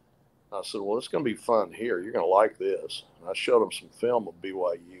 I said, "Well, it's going to be fun here. You're going to like this." And I showed them some film of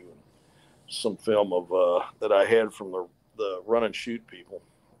BYU and some film of that I had from the run and shoot people.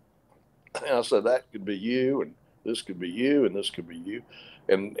 And I said, "That could be you, and this could be you, and this could be you."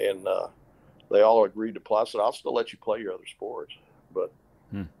 And they all agreed to play. I said, "I'll still let you play your other sports, but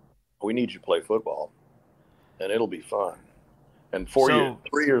we need you to play football, and it'll be fun." And 3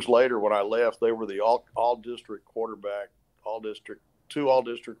 years later, when I left, they were the all district quarterback, 2 all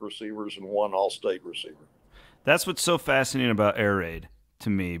district receivers, and 1 all state receiver. That's what's so fascinating about air raid to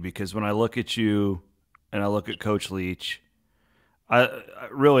me, because when I look at you and I look at Coach Leach, I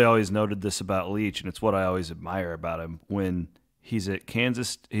really always noted this about Leach, and it's what I always admire about him. When he's at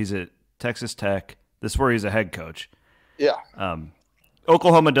Texas Tech, this is where he's a head coach. Yeah.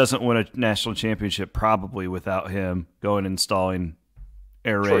 Oklahoma doesn't win a national championship probably without him going and installing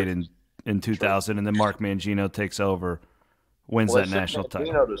air raid in 2000, and then Mark Mangino takes over, wins that national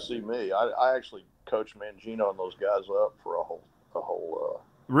title. Mangino to see me. I actually coached Mangino and those guys up for a whole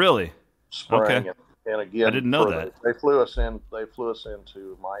really spring. Okay. And again, I didn't know that. They flew us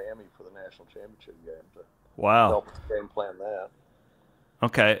into Miami for the national championship game to help game plan that.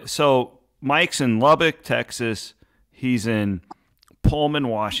 Okay, so Mike's in Lubbock, Texas. He's in Pullman,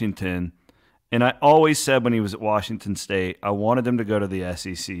 Washington. And I always said when he was at Washington State, I wanted him to go to the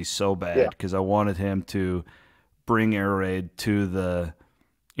SEC so bad, because I wanted him to bring air raid to the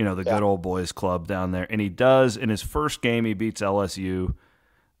good old boys club down there. And he does. In his first game, he beats LSU.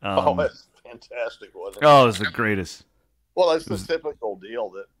 That's fantastic, wasn't it? Oh, it was the greatest. Well, that's the typical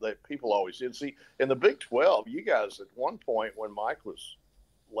deal that people always did. See, in the Big 12, you guys at one point when Mike was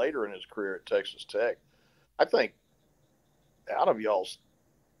later in his career at Texas Tech, I think out of y'all's,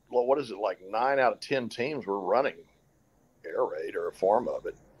 well, what is it, like 9 out of 10 teams were running air raid or a form of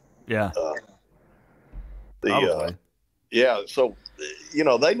it. Yeah. So, they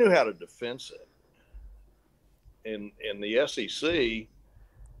knew how to defense it. In the SEC,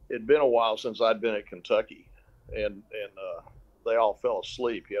 it'd been a while since I'd been at Kentucky, and they all fell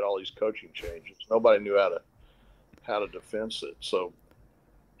asleep. You had all these coaching changes. Nobody knew how to defense it. So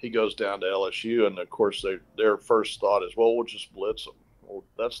he goes down to LSU, and of course their first thought is, well, we'll just blitz them. Well,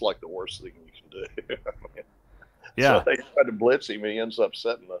 that's like the worst thing you can do. Yeah. So they tried to blitz him, and he ends up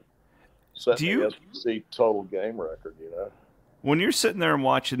setting the SEC total game record, you know. When you're sitting there and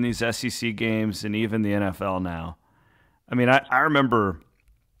watching these SEC games and even the NFL now, I mean, I remember,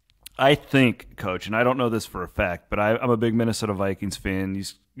 I think, Coach, and I don't know this for a fact, but I'm a big Minnesota Vikings fan.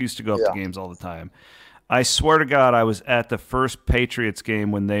 Used to go up to games all the time. I swear to God, I was at the first Patriots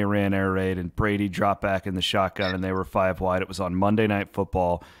game when they ran air raid and Brady dropped back in the shotgun and they were 5 wide. It was on Monday Night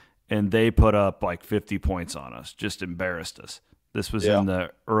Football, and they put up like 50 points on us, just embarrassed us. This was in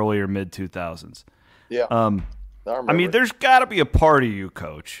the earlier mid-2000s. Yeah. I mean, there's got to be a part of you,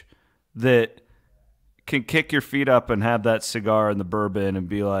 Coach, that can kick your feet up and have that cigar and the bourbon and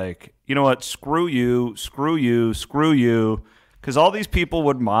be like, you know what, screw you, screw you, screw you. Because all these people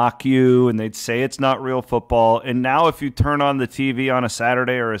would mock you and they'd say it's not real football. And now if you turn on the TV on a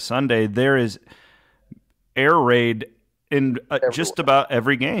Saturday or a Sunday, there is air raid in just about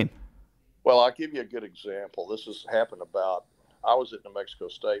every game. Well, I'll give you a good example. This has happened I was at New Mexico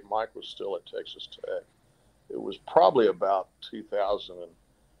State. Mike was still at Texas Tech. It was probably about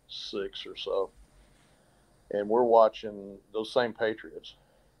 2006 or so. And we're watching those same Patriots.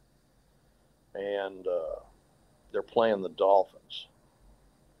 And they're playing the Dolphins.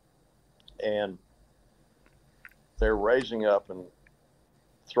 And they're raising up and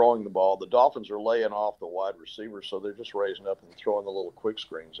throwing the ball. The Dolphins are laying off the wide receiver, so they're just raising up and throwing the little quick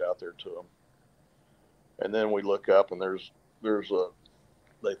screens out there to them. And then we look up, and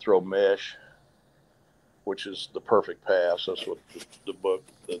they throw mesh, which is the perfect pass. That's what the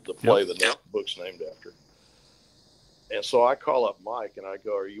play, the book's named after. And so I call up Mike and I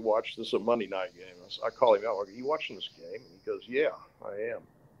go, "Are you watching this? Is a Monday night game?" I call him out. "Are you watching this game?" And he goes, "Yeah, I am."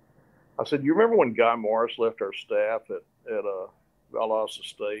 I said, "You remember when Guy Morris left our staff at Valdosta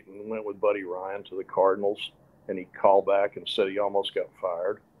State and went with Buddy Ryan to the Cardinals, and he called back and said he almost got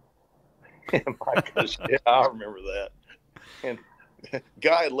fired?" And Mike goes, "Yeah, I remember that." And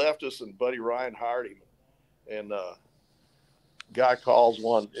Guy had left us, and Buddy Ryan hired him. And Guy calls in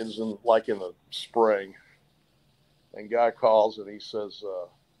the spring. And Guy calls and he says,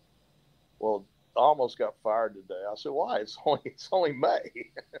 "Well, I almost got fired today." I said, "Why? It's only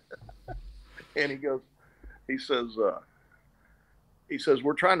May." And he says,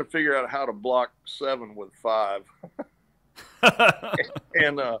 "We're trying to figure out how to block 7 with 5."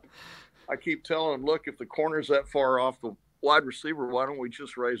 And I keep telling him, "Look, if the corner's that far off the wide receiver, why don't we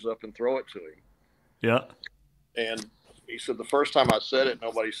just raise up and throw it to him?" Yeah. And he said, "The first time I said it,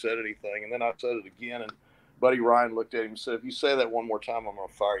 nobody said anything. And then I said it again, and Buddy Ryan looked at him and said, 'If you say that one more time, I'm going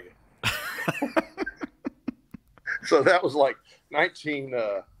to fire you.'" So that was like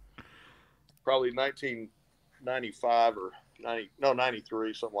probably 1995 or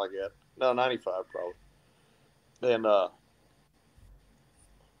 93, something like that. No, 95 probably. And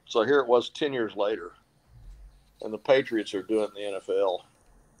so here it was 10 years later, and the Patriots are doing it in the NFL.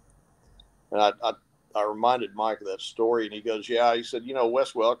 And I reminded Mike of that story, and he goes, "Yeah." He said,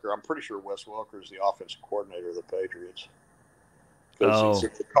 Wes Welker, I'm pretty sure Wes Welker is the offensive coordinator of the Patriots. Because he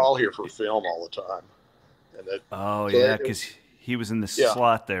said, "They call here for film all the time." And because he was in the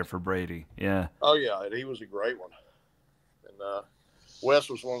slot there for Brady. Yeah. Oh, yeah, and he was a great one. And Wes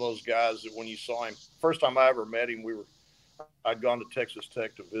was one of those guys that when you saw him, first time I ever met him, I'd gone to Texas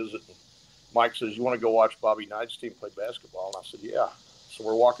Tech to visit, and Mike says, "You want to go watch Bobby Knight's team play basketball?" And I said, "Yeah." So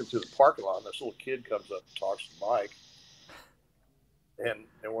we're walking through the parking lot, and this little kid comes up and talks to Mike. And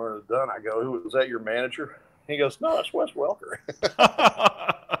when we're done, I go, "Who was that, your manager?" He goes, "No, that's Wes Welker."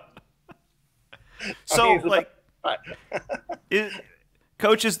 So,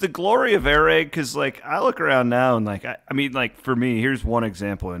 Coach, is the glory of air raid, because, I look around now and, for me, here's one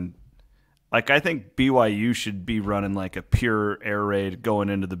example, and, I think BYU should be running, a pure air raid going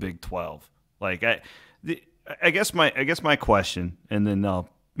into the Big 12. I guess my question, and then I'll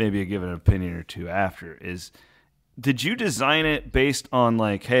maybe give an opinion or two after, is did you design it based on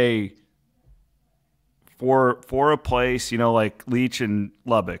hey, for a place, like Leach and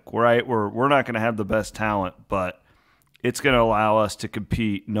Lubbock, right? We're not going to have the best talent, but it's going to allow us to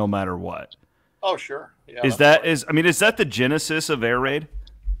compete no matter what. Oh, sure. Yeah. Is that the genesis of air raid?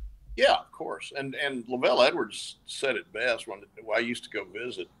 Yeah, of course. And Lavelle Edwards said it best when I used to go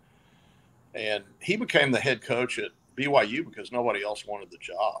visit. And he became the head coach at BYU because nobody else wanted the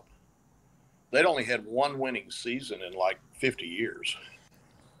job. They'd only had one winning season in 50 years.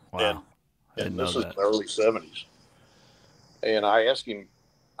 Wow. And this is the early 70s. And I asked him,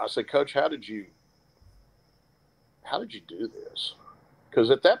 I said, "Coach, how did you do this?"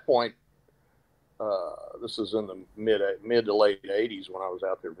 Because at that point, this is in the mid to late 80s when I was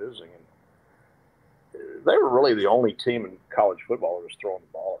out there visiting. And they were really the only team in college football that was throwing the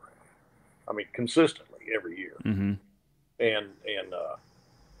ball around. I mean, consistently every year. Mm-hmm. And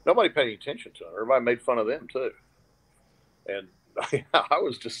nobody paid any attention to them. Everybody made fun of them too. And I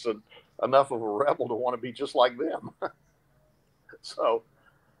was just enough of a rebel to want to be just like them. So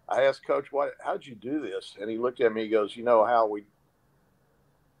I asked Coach, how'd you do this? And he looked at me, he goes,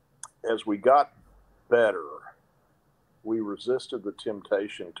 as we got better, we resisted the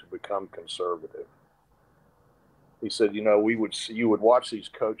temptation to become conservative. He said, you would watch these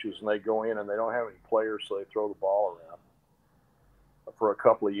coaches and they go in and they don't have any players, so they throw the ball around for a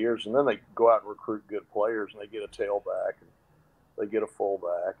couple of years, and then they go out and recruit good players, and they get a tailback and they get a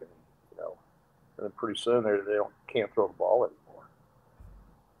fullback, and and then pretty soon they can't throw the ball anymore.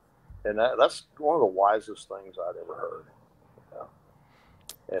 And that's one of the wisest things I'd ever heard.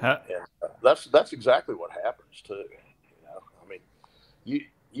 And that's exactly what happens too. I mean,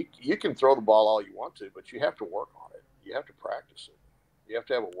 you can throw the ball all you want to, but you have to work on it. You have to practice it. You have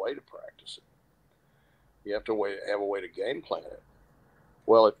to have a way to practice it. You have to have a way to game plan it.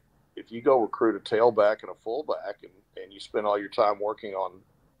 Well, if you go recruit a tailback and a fullback, and you spend all your time working on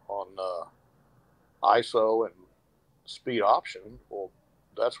ISO and speed option, well,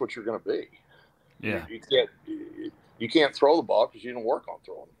 that's what you're going to be. Yeah. You can't throw the ball because you didn't work on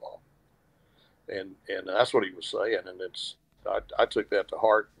throwing the ball. And that's what he was saying. And I took that to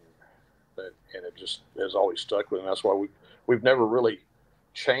heart, and it just has always stuck with me. That's why we've never really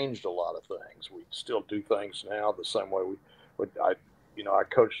changed a lot of things. We still do things now the same way I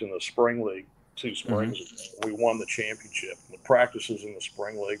coached in the spring league 2 springs. Mm-hmm. We won the championship. The practices in the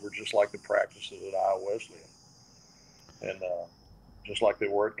spring league were just like the practices at Iowa Wesleyan, and just like they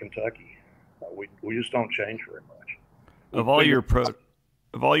were at Kentucky. We just don't change very much. Of all your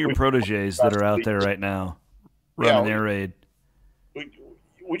proteges that are out there right now running air raid,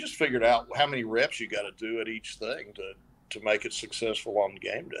 we just figured out how many reps you got to do at each thing to make it successful on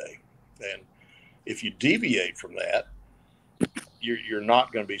game day. And if you deviate from that, you're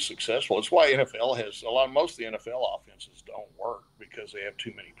not going to be successful. It's why NFL has most of the NFL offenses don't work, because they have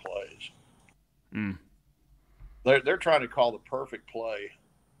too many plays. Mm. They're trying to call the perfect play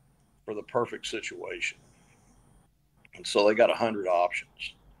for the perfect situation. And so they got 100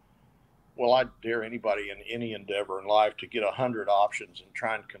 options. Well, I dare anybody in any endeavor in life to get 100 options and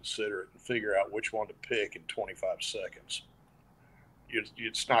try and consider it and figure out which one to pick in 25 seconds.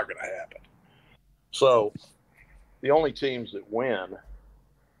 It's not going to happen. So the only teams that win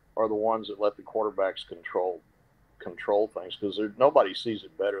are the ones that let the quarterbacks control things, because nobody sees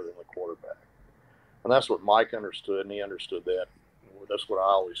it better than the quarterback. And that's what Mike understood, and he understood that. That's what I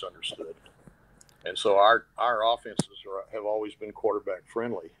always understood. And so our offenses have always been quarterback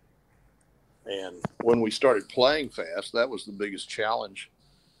friendly. And when we started playing fast, that was the biggest challenge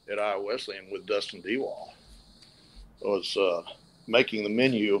at Iowa Wesleyan with Dustin Dewall. Was making the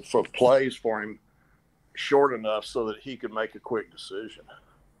menu for plays for him short enough so that he could make a quick decision,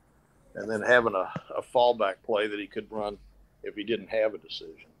 and then having a fallback play that he could run if he didn't have a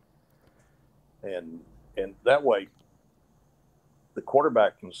decision. And that way, the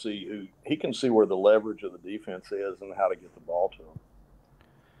quarterback can see where the leverage of the defense is and how to get the ball to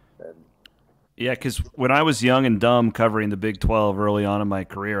him. And yeah, because when I was young and dumb covering the Big 12 early on in my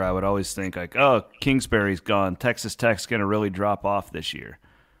career, I would always think like, oh, Kingsbury's gone. Texas Tech's going to really drop off this year.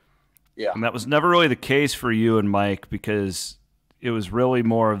 Yeah. And that was never really the case for you and Mike, because it was really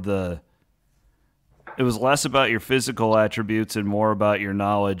more of it was less about your physical attributes and more about your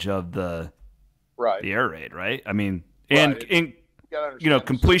knowledge of the air raid, right? I mean, and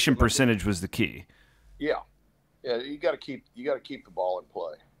completion percentage was the key. Yeah. Yeah, you got to keep the ball in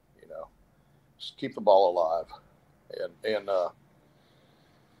play, Just keep the ball alive. And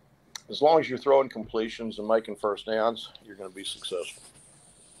as long as you're throwing completions and making first downs, you're going to be successful.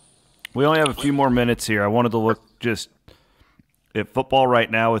 We only have a few more minutes here. I wanted to look just at football right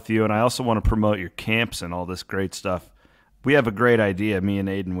now with you, and I also want to promote your camps and all this great stuff. We have a great idea. Me and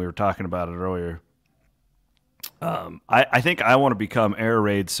Aiden, we were talking about it earlier. I think I want to become air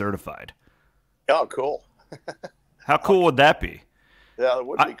raid certified. Oh, cool. How cool would that be? Yeah, it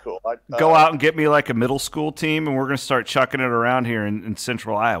would be cool. Go out and get me like a middle school team, and we're going to start chucking it around here in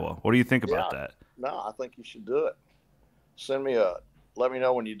central Iowa. What do you think about that? No, I think you should do it. Let me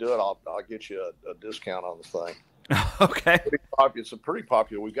know when you do it. I'll get you a discount on the thing. Okay. It's pretty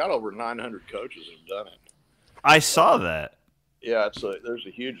popular. We've got over 900 coaches who've done it. I saw that. Yeah, there's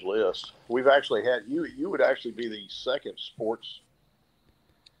a huge list. We've actually had you would actually be the second sports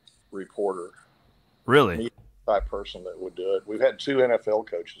reporter. Really? Type person that would do it. We've had 2 NFL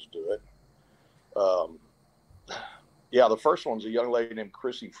coaches do it. The first one's a young lady named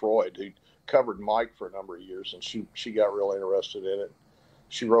Chrissy Freud, who covered Mike for a number of years, and she got real interested in it.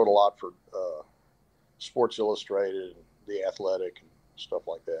 she wrote a lot for Sports Illustrated and The Athletic and stuff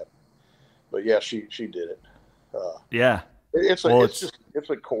like that. But yeah, she did it. Yeah. It's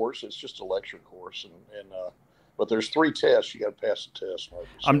a course. It's just a lecture course, and but there's 3 tests. You got to pass the test.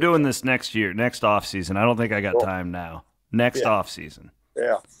 I'm doing this next year, next off season. I don't think I got time now. Next off season.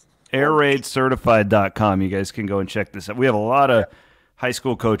 Yeah. AirRaidCertified.com. You guys can go and check this out. We have a lot of high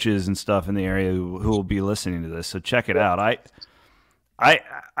school coaches and stuff in the area who will be listening to this, so check it out.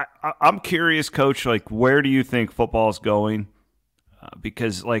 I'm curious, Coach. Like, where do you think football's going?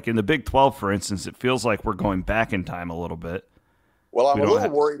 Because, like in the Big 12, for instance, it feels like we're going back in time a little bit. Well, I'm a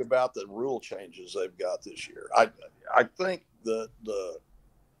little worried about the rule changes they've got this year. I think the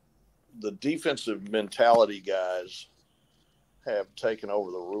defensive mentality guys have taken over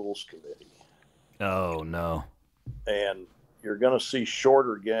the rules committee. Oh, no. And you're going to see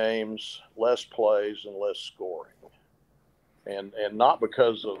shorter games, less plays, and less scoring. And not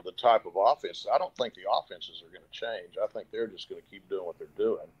because of the type of offense. I don't think the offenses are going to change. I think they're just going to keep doing what they're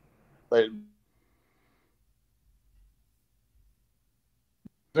doing.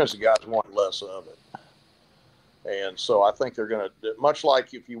 Defensive guys want less of it. And so I think they're going to, much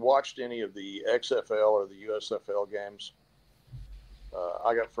like if you watched any of the XFL or the USFL games,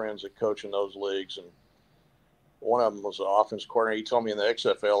 I got friends that coach in those leagues, and one of them was an offense coordinator. He told me in the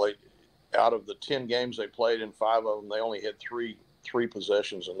XFL, out of the 10 games they played in 5 of them, they only had three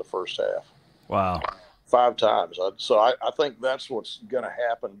possessions in the first half. Wow. 5 times. So I think that's what's going to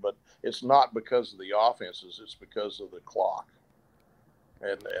happen, but it's not because of the offenses. It's because of the clock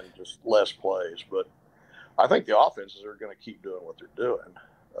and just less plays. But I think the offenses are going to keep doing what they're doing.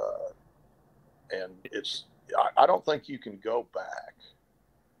 And I don't think you can go back.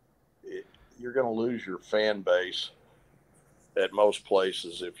 You're going to lose your fan base at most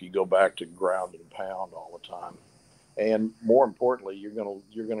places if you go back to ground and pound all the time. And more importantly, you're going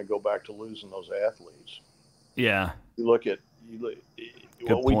to go back to losing those athletes. Yeah. You look at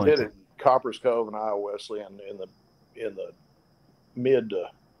what we did at Copper's Cove and Iowa Wesleyan in the mid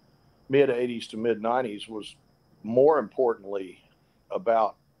 80s to mid 90s was more importantly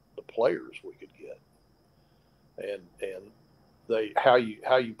about the players we could get and how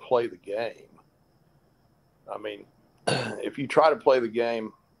you play the game. I mean, if you try to play the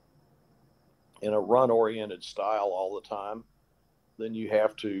game in a run-oriented style all the time, then you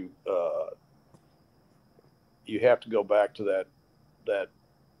have to go back to that.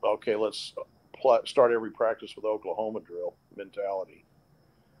 Okay, let's start every practice with Oklahoma drill mentality.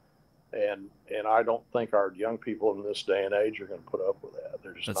 And I don't think our young people in this day and age are going to put up with that.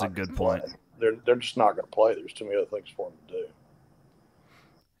 They're just That's not a good gonna point. Play. They're just not going to play. There's too many other things for them to do.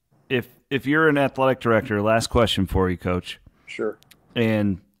 If you're an athletic director, last question for you, Coach. Sure.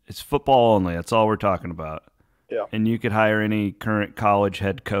 And it's football only. That's all we're talking about. Yeah. And you could hire any current college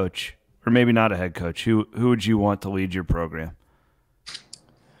head coach, or maybe not a head coach. Who would you want to lead your program?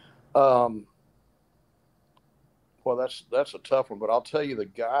 Well, that's a tough one, but I'll tell you the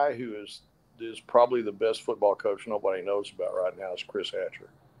guy who is probably the best football coach nobody knows about right now is Chris Hatcher.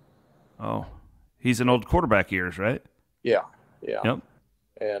 Oh, he's an old quarterback years, right? Yeah. Yep.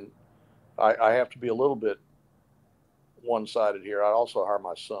 And I have to be a little bit one-sided here. I also hire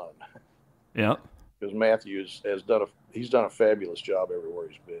my son. Yep. Because Matthew has done a fabulous job everywhere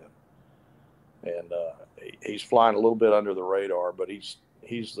he's been, and he's flying a little bit under the radar, but he's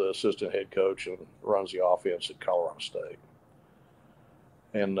the assistant head coach and runs the offense at Colorado State.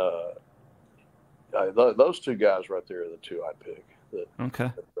 And those 2 guys right there are the 2 I'd pick.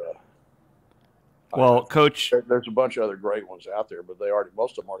 Okay. Well, Coach, there's a bunch of other great ones out there, but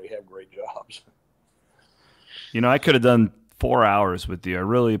most of them already have great jobs. I could have done 4 hours with you. I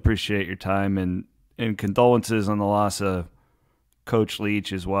really appreciate your time and condolences on the loss of Coach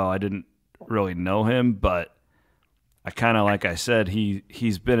Leach as well. I didn't really know him, but I kind of, like I said,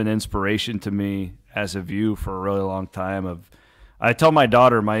 he's been an inspiration to me as of you for a really long time. I tell my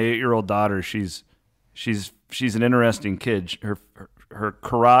daughter, my 8-year-old daughter, she's an interesting kid. Her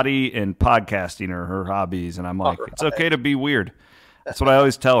karate and podcasting are her hobbies, and I'm like, It's okay to be weird. That's what I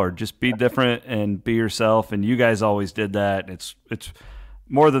always tell her. Just be different and be yourself. And you guys always did that. It's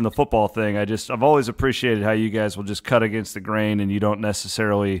more than the football thing. I've always appreciated how you guys will just cut against the grain, and you don't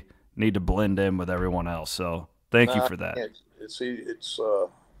necessarily need to blend in with everyone else. So thank you for that. You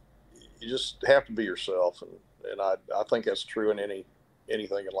just have to be yourself, and I think that's true in anything in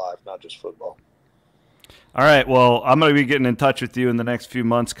life, not just football. All right. Well, I'm going to be getting in touch with you in the next few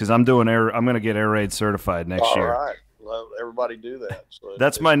months because I'm going to get Air Raid certified next year. All right. Well, everybody do that. So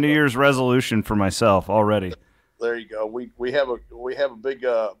that's my New Year's resolution for myself already. There you go. We have a big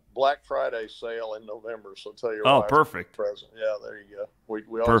Black Friday sale in November. So tell your Oh, wife perfect. present. Yeah, there you go.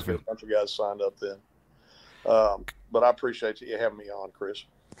 We always get a bunch of guys signed up then. But I appreciate you having me on, Chris.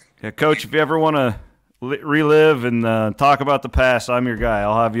 Yeah, Coach. If you ever want to relive and talk about the past, I'm your guy.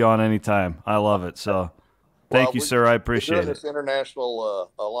 I'll have you on anytime. I love it. So, thank you, sir. I appreciate we're doing it. This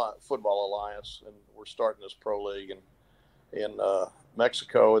international football alliance, and we're starting this pro league in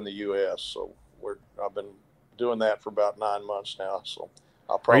Mexico and the U.S. So I've been doing that for about 9 months now. So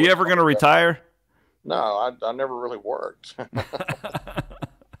I'll probably. Are you ever going to retire? No, I never really worked.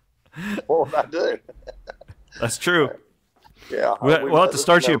 What would I do? That's true. Yeah, we'll have to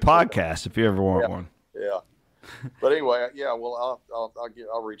start you a podcast if you ever want one. Yeah, but anyway, yeah. Well,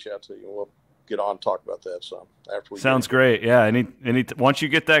 I'll reach out to you. And we'll get on and talk about that some after we. Sounds great. Yeah. Once you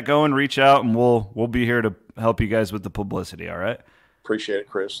get that going, reach out and we'll be here to help you guys with the publicity. All right. Appreciate it,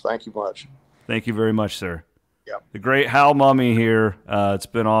 Chris. Thank you much. Thank you very much, sir. Yeah. The great Hal Mumme here. It's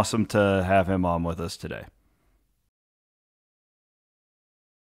been awesome to have him on with us today.